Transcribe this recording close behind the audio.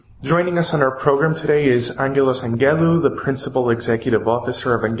Joining us on our program today is Angelos Angelou, the Principal Executive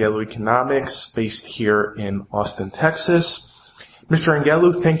Officer of Angelou Economics, based here in Austin, Texas. Mr.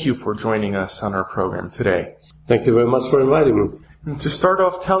 Angelou, thank you for joining us on our program today. Thank you very much for inviting me. And to start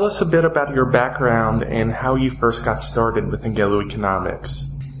off, tell us a bit about your background and how you first got started with Angelou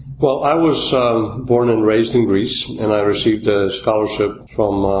Economics. Well, I was born and raised in Greece, and I received a scholarship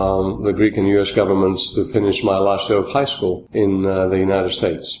from the Greek and U.S. governments to finish my last year of high school in the United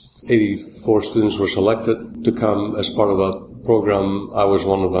States. 84 students were selected to come as part of that program. I was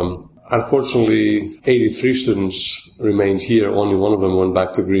one of them. Unfortunately, 83 students remained here. Only one of them went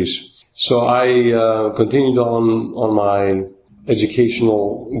back to Greece. So I continued on my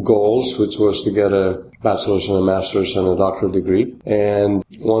educational goals, which was to get a bachelor's and a master's and a doctorate degree. And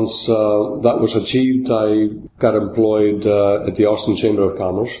once that was achieved, I got employed at the Austin Chamber of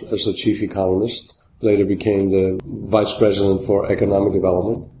Commerce as the chief economist. Later became the vice president for economic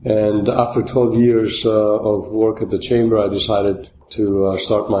development. And after 12 years of work at the chamber, I decided to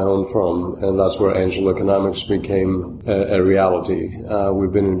start my own firm, and that's where Angelou Economics became a reality.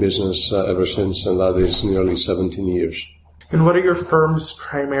 We've been in business ever since, and that is nearly 17 years. And what are your firm's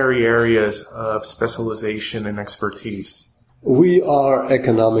primary areas of specialization and expertise? We are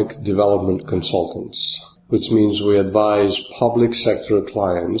economic development consultants, which means we advise public sector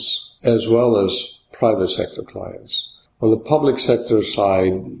clients as well as private sector clients. On the public sector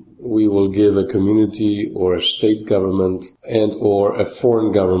side, we will give a community or a state government and or a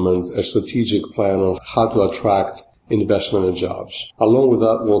foreign government a strategic plan on how to attract investment and jobs. Along with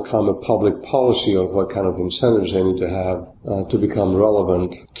that will come a public policy on what kind of incentives they need to have to become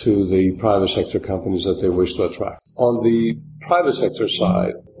relevant to the private sector companies that they wish to attract. On the private sector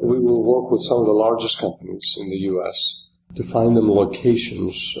side, we will work with some of the largest companies in the U.S. to find them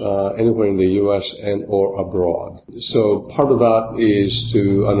locations anywhere in the U.S. and or abroad. So part of that is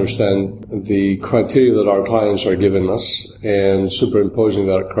to understand the criteria that our clients are giving us and superimposing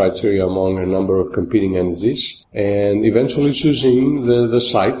that criteria among a number of competing entities and eventually choosing the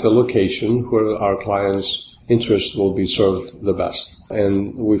site, the location where our clients' interest will be served the best.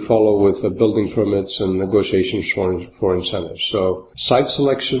 And we follow with building permits and negotiations for incentives. So site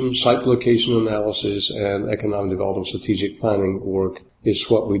selection, site location analysis, and economic development strategic planning work is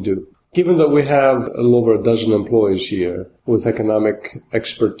what we do. Given that we have a little over a dozen employees here with economic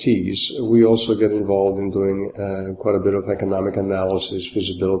expertise, we also get involved in doing quite a bit of economic analysis,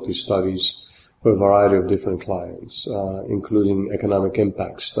 feasibility studies for a variety of different clients, including economic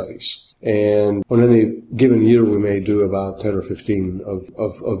impact studies. And on any given year, we may do about 10 or 15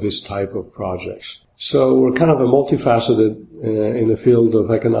 of this type of projects. So we're kind of a multifaceted in the field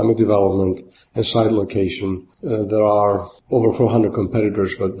of economic development and site location. There are over 400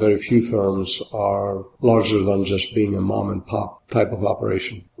 competitors, but very few firms are larger than just being a mom and pop type of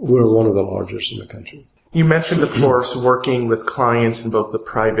operation. We're one of the largest in the country. You mentioned, of course, working with clients in both the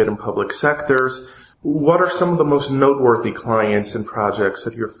private and public sectors. What are some of the most noteworthy clients and projects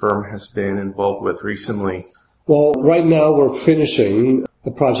that your firm has been involved with recently? Well, right now we're finishing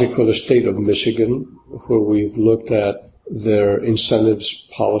a project for the state of Michigan where we've looked at their incentives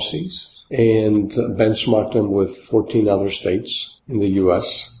policies and benchmarked them with 14 other states in the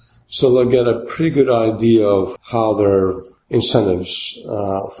U.S. So they'll get a pretty good idea of how their incentives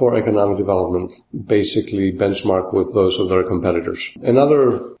for economic development basically benchmark with those of their competitors.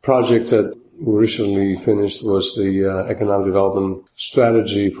 Another project that we recently finished was the economic development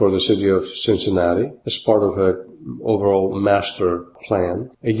strategy for the city of Cincinnati as part of an overall master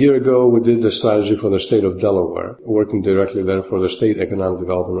plan. A year ago, we did the strategy for the state of Delaware, working directly there for the state economic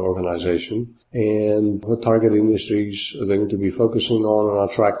development organization, and what target industries they need to be focusing on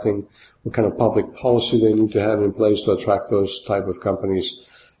and attracting, what kind of public policy they need to have in place to attract those type of companies,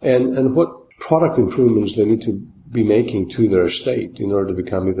 and what product improvements they need to be making to their state in order to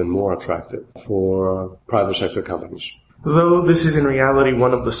become even more attractive for private sector companies. Though this is in reality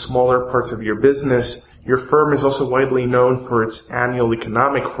one of the smaller parts of your business, your firm is also widely known for its annual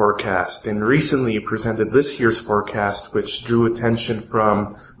economic forecast, and recently you presented this year's forecast, which drew attention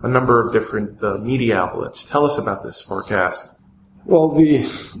from a number of different media outlets. Tell us about this forecast. Well, the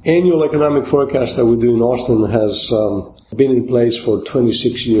annual economic forecast that we do in Austin has been in place for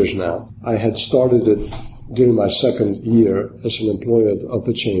 26 years now. I had started it during my second year as an employee of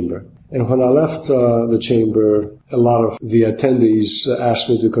the chamber. And when I left the chamber, a lot of the attendees asked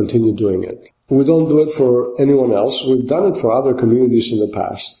me to continue doing it. We don't do it for anyone else. We've done it for other communities in the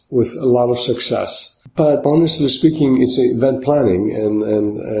past with a lot of success. But honestly speaking, it's event planning,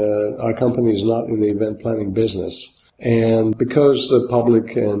 and our company is not in the event planning business. And because the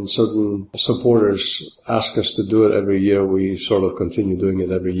public and certain supporters ask us to do it every year, we sort of continue doing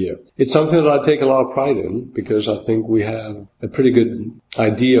it every year. It's something that I take a lot of pride in because I think we have a pretty good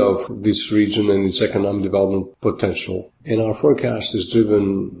idea of this region and its economic development potential. And our forecast is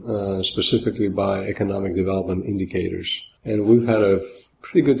driven specifically by economic development indicators. And we've had a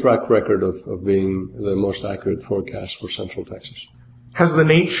pretty good track record of being the most accurate forecast for Central Texas. Has the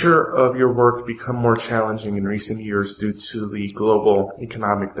nature of your work become more challenging in recent years due to the global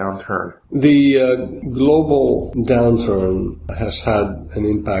economic downturn? The global downturn has had an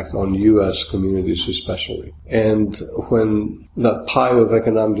impact on U.S. communities especially. And when that pie of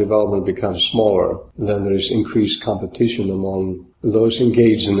economic development becomes smaller, then there is increased competition among those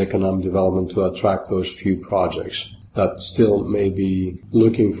engaged in economic development to attract those few projects that still may be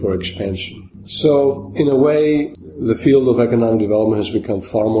looking for expansion. So, in a way, the field of economic development has become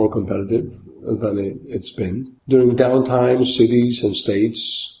far more competitive than it's been. During downtime, cities and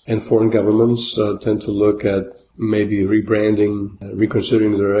states and foreign governments tend to look at maybe rebranding,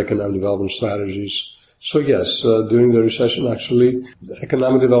 reconsidering their economic development strategies. So yes, during the recession, actually,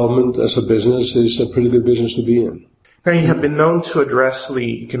 economic development as a business is a pretty good business to be in. Now, you have been known to address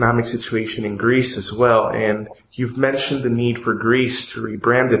the economic situation in Greece as well, and you've mentioned the need for Greece to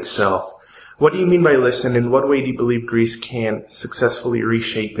rebrand itself. What do you mean by this, and in what way do you believe Greece can successfully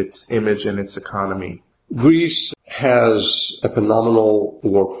reshape its image and its economy? Greece has a phenomenal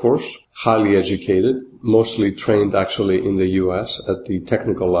workforce, highly educated, mostly trained actually in the U.S. at the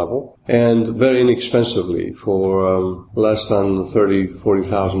technical level, and very inexpensively. For less than $30,000,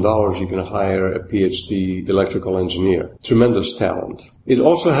 $40,000, you can hire a PhD electrical engineer. Tremendous talent. It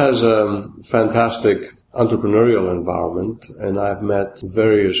also has a fantastic entrepreneurial environment, and I've met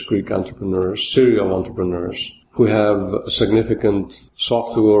various Greek entrepreneurs, serial entrepreneurs, who have significant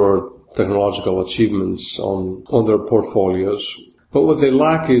software technological achievements on their portfolios. But what they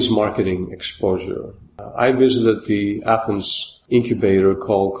lack is marketing exposure. I visited the Athens incubator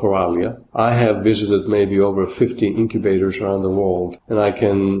called Coralia. I have visited maybe over 50 incubators around the world, and I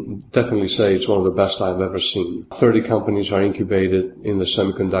can definitely say it's one of the best I've ever seen. 30 companies are incubated in the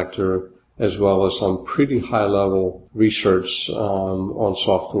semiconductor, as well as some pretty high-level research on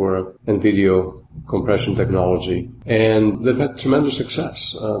software and video compression technology. And they've had tremendous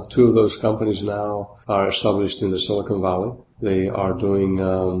success. Two of those companies now are established in the Silicon Valley. They are doing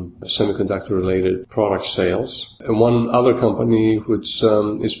semiconductor-related product sales. And one other company which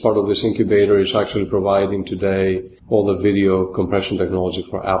is part of this incubator is actually providing today all the video compression technology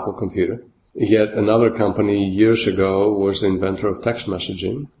for Apple Computer. Yet another company years ago was the inventor of text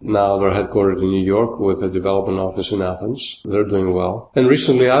messaging. Now they're headquartered in New York with a development office in Athens. They're doing well. And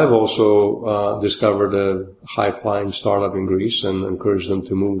recently I've also discovered a high-flying startup in Greece and encouraged them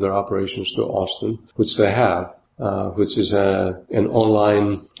to move their operations to Austin, which they have, which is an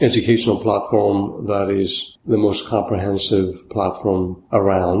online educational platform that is the most comprehensive platform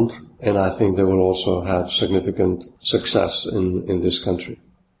around. And I think they will also have significant success in this country.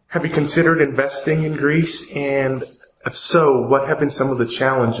 Have you considered investing in Greece? And if so, what have been some of the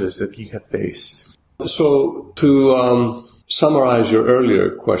challenges that you have faced? So to summarize your earlier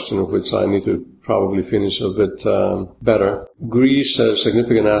question, which I need to probably finish a bit better, Greece has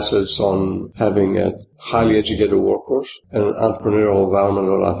significant assets on having a highly educated workforce and an entrepreneurial environment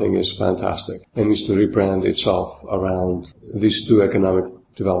that I think is fantastic and needs to rebrand itself around these two economic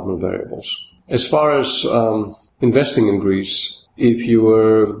development variables. As far as investing in Greece, if you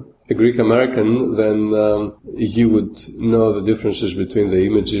were a Greek American, then you would know the differences between the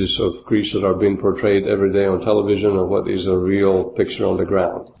images of Greece that are being portrayed every day on television and what is a real picture on the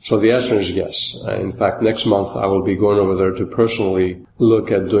ground. So the answer is yes. In fact, next month I will be going over there to personally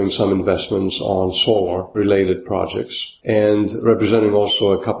look at doing some investments on solar-related projects and representing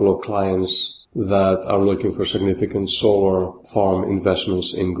also a couple of clients that are looking for significant solar farm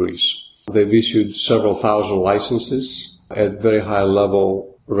investments in Greece. They've issued several thousand licenses at very high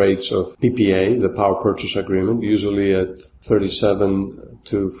level rates of PPA, the power purchase agreement, usually at 37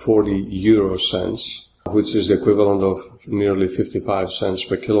 to 40 euro cents, which is the equivalent of nearly 55 cents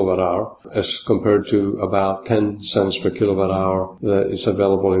per kilowatt hour, as compared to about 10 cents per kilowatt hour that is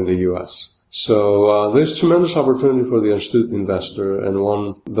available in the U.S. So there's tremendous opportunity for the astute investor, and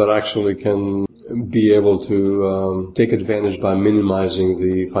one that actually can be able to take advantage by minimizing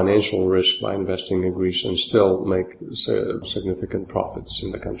the financial risk by investing in Greece and still make significant profits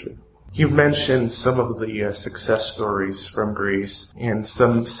in the country. You've mentioned some of the success stories from Greece and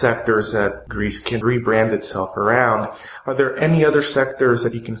some sectors that Greece can rebrand itself around. Are there any other sectors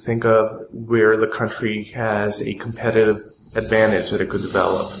that you can think of where the country has a competitive advantage that it could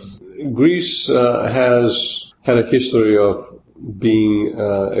develop? Greece has had a history of being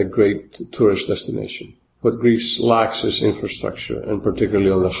a great tourist destination. What Greece lacks is infrastructure, and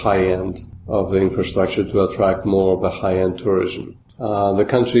particularly on the high end of the infrastructure to attract more of the high-end tourism. The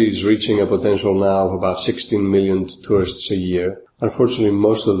country is reaching a potential now of about 16 million tourists a year. Unfortunately,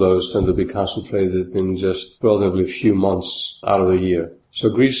 most of those tend to be concentrated in just relatively few months out of the year. So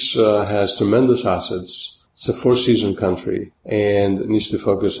Greece has tremendous assets. It's a four-season country and needs to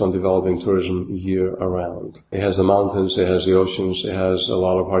focus on developing tourism year-round. It has the mountains, it has the oceans, it has a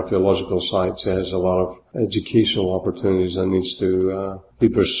lot of archaeological sites, it has a lot of educational opportunities that needs to be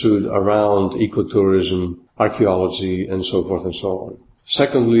pursued around ecotourism, archaeology, and so forth and so on.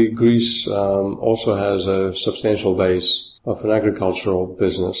 Secondly, Greece also has a substantial base of an agricultural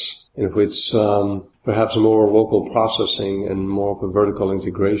business in which perhaps more local processing and more of a vertical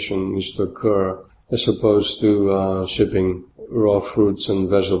integration needs to occur as opposed to shipping raw fruits and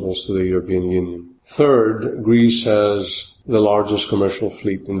vegetables to the European Union. Third, Greece has the largest commercial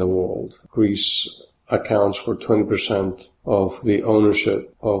fleet in the world. Greece accounts for 20% of the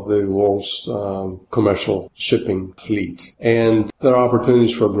ownership of the world's commercial shipping fleet. And there are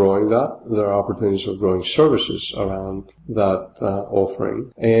opportunities for growing that. There are opportunities for growing services around that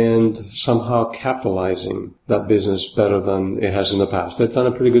offering and somehow capitalizing that business better than it has in the past. They've done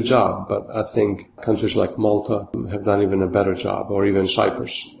a pretty good job, but I think countries like Malta have done even a better job, or even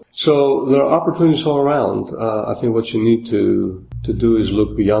Cyprus. So there are opportunities all around. I think what you need to do is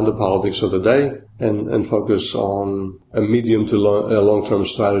look beyond the politics of the day and focus on a medium to long-term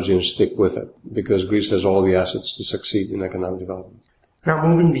strategy and stick with it, because Greece has all the assets to succeed in economic development. Now,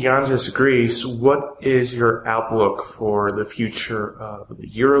 moving beyond just Greece, what is your outlook for the future of the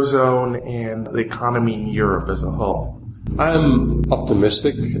Eurozone and the economy in Europe as a whole? I am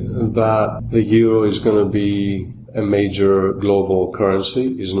optimistic that the euro is going to be a major global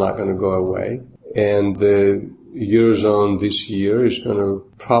currency, is not going to go away. And the Eurozone this year is going to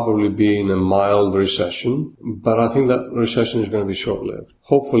probably be in a mild recession, but I think that recession is going to be short-lived.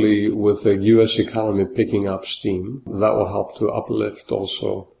 Hopefully, with the U.S. economy picking up steam, that will help to uplift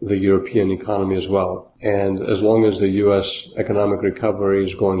also the European economy as well. And as long as the U.S. economic recovery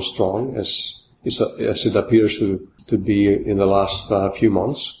is going strong, as it appears to be in the last few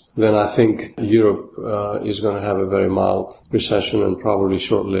months, then I think Europe is going to have a very mild recession and probably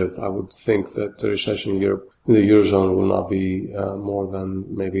short-lived. I would think that the recession in Europe, in the Eurozone, will not be more than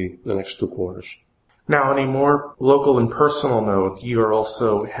maybe the next 2 quarters. Now, on a more local and personal note, you are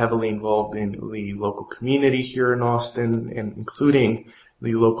also heavily involved in the local community here in Austin, and including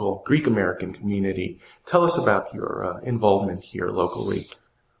the local Greek-American community. Tell us about your involvement here locally.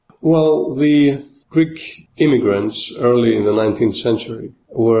 Well, the Greek immigrants early in the 19th century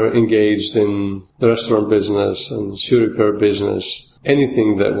were engaged in the restaurant business and shoe repair business,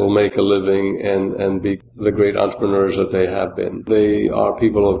 anything that will make a living and be the great entrepreneurs that they have been. They are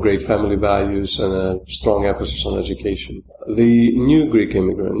people of great family values and a strong emphasis on education. The new Greek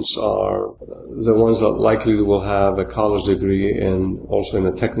immigrants are the ones that likely will have a college degree and also in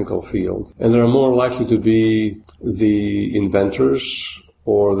a technical field. And they're more likely to be the inventors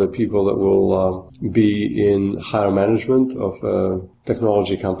or the people that will be in higher management of a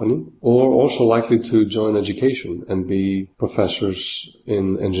technology company, or also likely to join education and be professors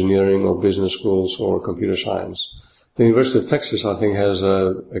in engineering or business schools or computer science. The University of Texas, I think, has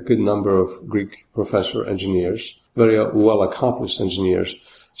a good number of Greek professor engineers, very well accomplished engineers.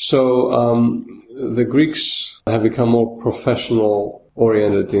 So the Greeks have become more professional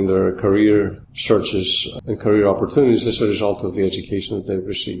oriented in their career searches and career opportunities as a result of the education that they've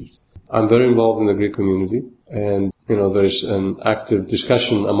received. I'm very involved in the Greek community, and there's an active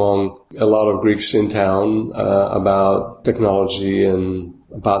discussion among a lot of Greeks in town about technology and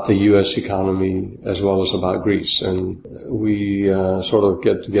about the U.S. economy as well as about Greece. And we sort of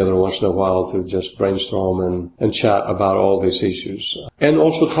get together once in a while to just brainstorm and chat about all these issues. And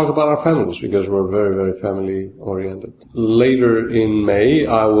also talk about our families, because we're very, very family-oriented. Later in May,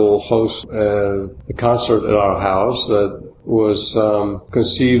 I will host a concert at our house that was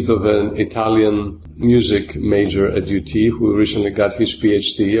conceived of an Italian music major at UT who recently got his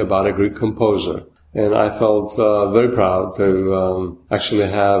PhD about a Greek composer. And I felt very proud to actually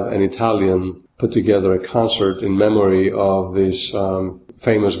have an Italian put together a concert in memory of this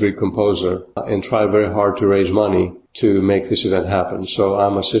famous Greek composer and try very hard to raise money to make this event happen. So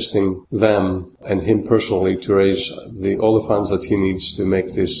I'm assisting them and him personally to raise all the funds that he needs to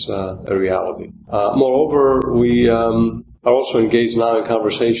make this a reality. Moreover, we are also engaged now in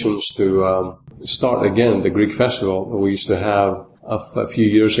conversations to start again the Greek festival that we used to have of a few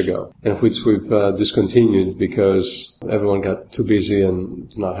years ago, and which we've discontinued because everyone got too busy and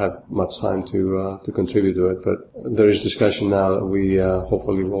did not have much time to contribute to it. But there is discussion now that we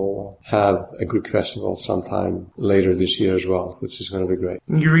hopefully will have a Greek festival sometime later this year as well, which is going to be great.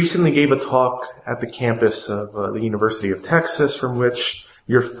 You recently gave a talk at the campus of the University of Texas, from which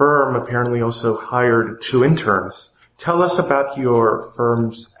your firm apparently also hired 2 interns. Tell us about your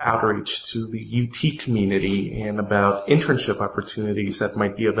firm's outreach to the UT community and about internship opportunities that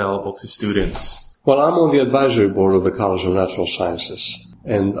might be available to students. Well, I'm on the advisory board of the College of Natural Sciences,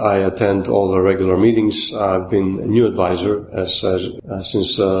 and I attend all the regular meetings. I've been a new advisor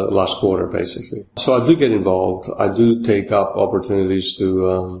since last quarter, basically. So I do get involved. I do take up opportunities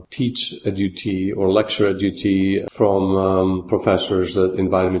to teach at UT or lecture at UT from professors that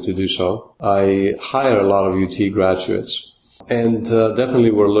invite me to do so. I hire a lot of UT graduates, and definitely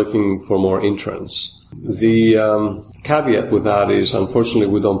we're looking for more interns. The caveat with that is, unfortunately,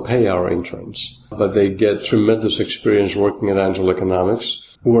 we don't pay our interns, but they get tremendous experience working at Angelo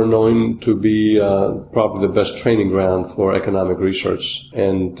Economics, who are known to be probably the best training ground for economic research.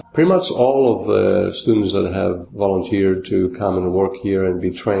 And pretty much all of the students that have volunteered to come and work here and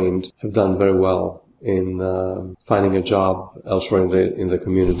be trained have done very well in finding a job elsewhere in the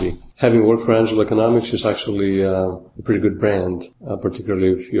community. Having worked for Angelo Economics is actually a pretty good brand,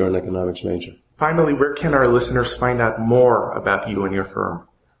 particularly if you're an economics major. Finally, where can our listeners find out more about you and your firm?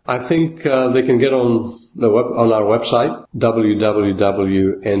 I think they can get on our website,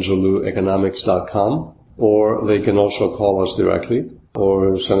 www.angeloueconomics.com, or they can also call us directly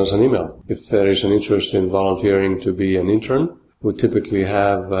or send us an email. If there is an interest in volunteering to be an intern, we typically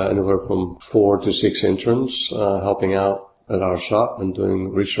have anywhere from 4 to 6 interns helping out at our shop and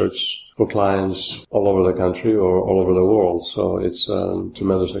doing research for clients all over the country or all over the world. So it's a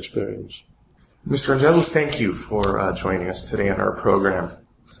tremendous experience. Mr. Angelou, thank you for joining us today on our program.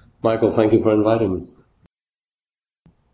 Michael, thank you for inviting me.